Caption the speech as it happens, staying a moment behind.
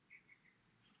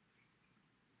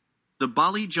The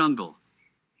Bali Jungle.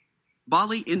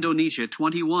 Bali, Indonesia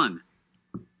 21.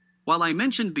 While I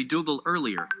mentioned Bedugul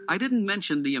earlier, I didn't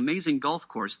mention the amazing golf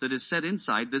course that is set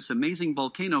inside this amazing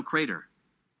volcano crater.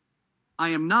 I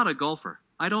am not a golfer,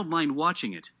 I don't mind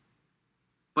watching it.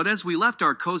 But as we left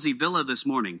our cozy villa this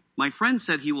morning, my friend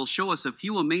said he will show us a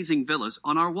few amazing villas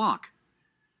on our walk.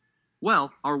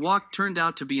 Well, our walk turned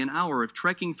out to be an hour of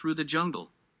trekking through the jungle.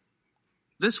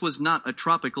 This was not a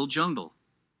tropical jungle.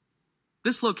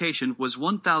 This location was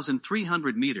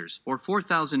 1,300 meters or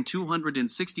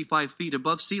 4,265 feet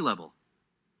above sea level.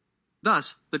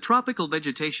 Thus, the tropical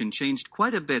vegetation changed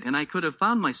quite a bit and I could have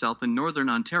found myself in northern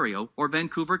Ontario or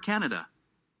Vancouver, Canada.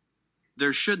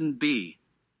 There shouldn't be.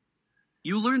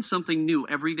 You learn something new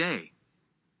every day.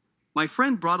 My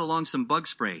friend brought along some bug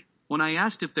spray. When I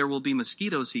asked if there will be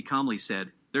mosquitoes, he calmly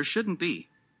said, "There shouldn't be."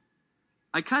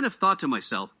 I kind of thought to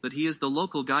myself that he is the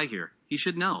local guy here, he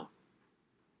should know.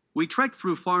 We trekked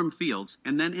through farm fields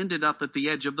and then ended up at the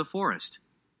edge of the forest.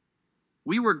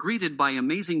 We were greeted by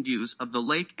amazing views of the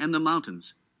lake and the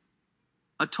mountains.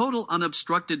 A total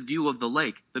unobstructed view of the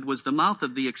lake that was the mouth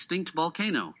of the extinct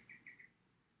volcano.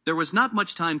 There was not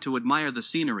much time to admire the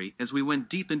scenery as we went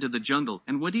deep into the jungle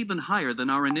and went even higher than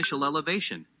our initial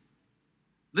elevation.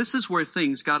 This is where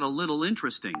things got a little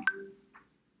interesting.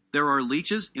 There are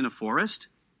leeches in a forest?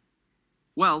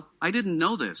 Well, I didn't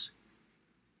know this.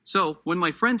 So, when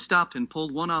my friend stopped and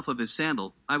pulled one off of his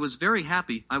sandal, I was very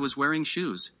happy I was wearing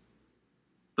shoes.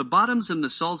 The bottoms and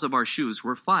the soles of our shoes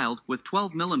were filed with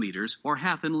 12 millimeters or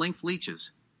half-in-length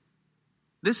leeches.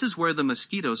 This is where the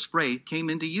mosquito spray came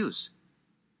into use.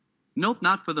 Nope,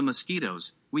 not for the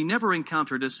mosquitoes, we never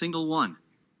encountered a single one.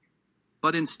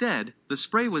 But instead, the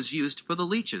spray was used for the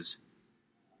leeches.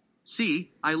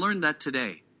 See, I learned that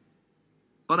today.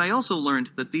 But I also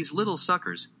learned that these little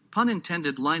suckers, pun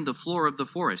intended, lined the floor of the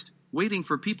forest, waiting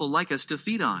for people like us to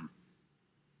feed on.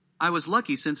 I was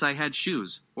lucky since I had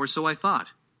shoes, or so I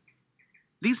thought.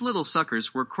 These little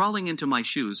suckers were crawling into my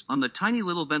shoes on the tiny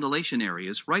little ventilation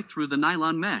areas right through the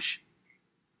nylon mesh.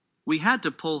 We had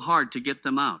to pull hard to get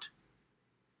them out.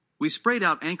 We sprayed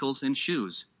out ankles and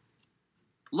shoes.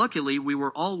 Luckily, we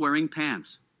were all wearing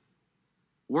pants.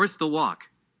 Worth the walk.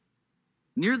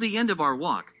 Near the end of our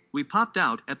walk, we popped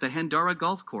out at the Hendara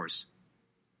golf course.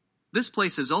 This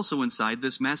place is also inside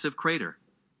this massive crater.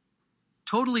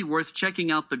 Totally worth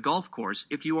checking out the golf course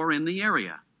if you are in the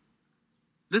area.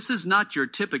 This is not your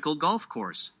typical golf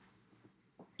course.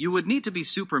 You would need to be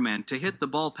Superman to hit the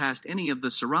ball past any of the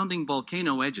surrounding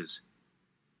volcano edges.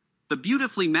 The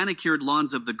beautifully manicured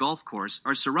lawns of the golf course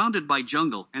are surrounded by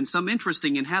jungle and some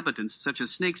interesting inhabitants such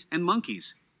as snakes and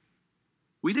monkeys.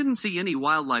 We didn't see any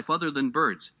wildlife other than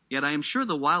birds, yet I am sure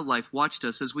the wildlife watched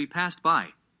us as we passed by.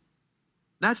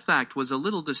 That fact was a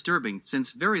little disturbing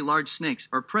since very large snakes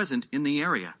are present in the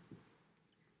area.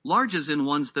 Large as in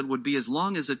ones that would be as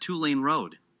long as a two-lane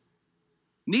road.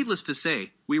 Needless to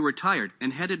say, we were tired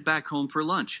and headed back home for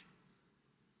lunch.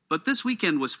 But this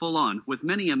weekend was full on with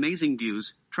many amazing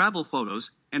views, travel photos,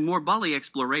 and more Bali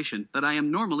exploration that I am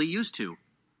normally used to.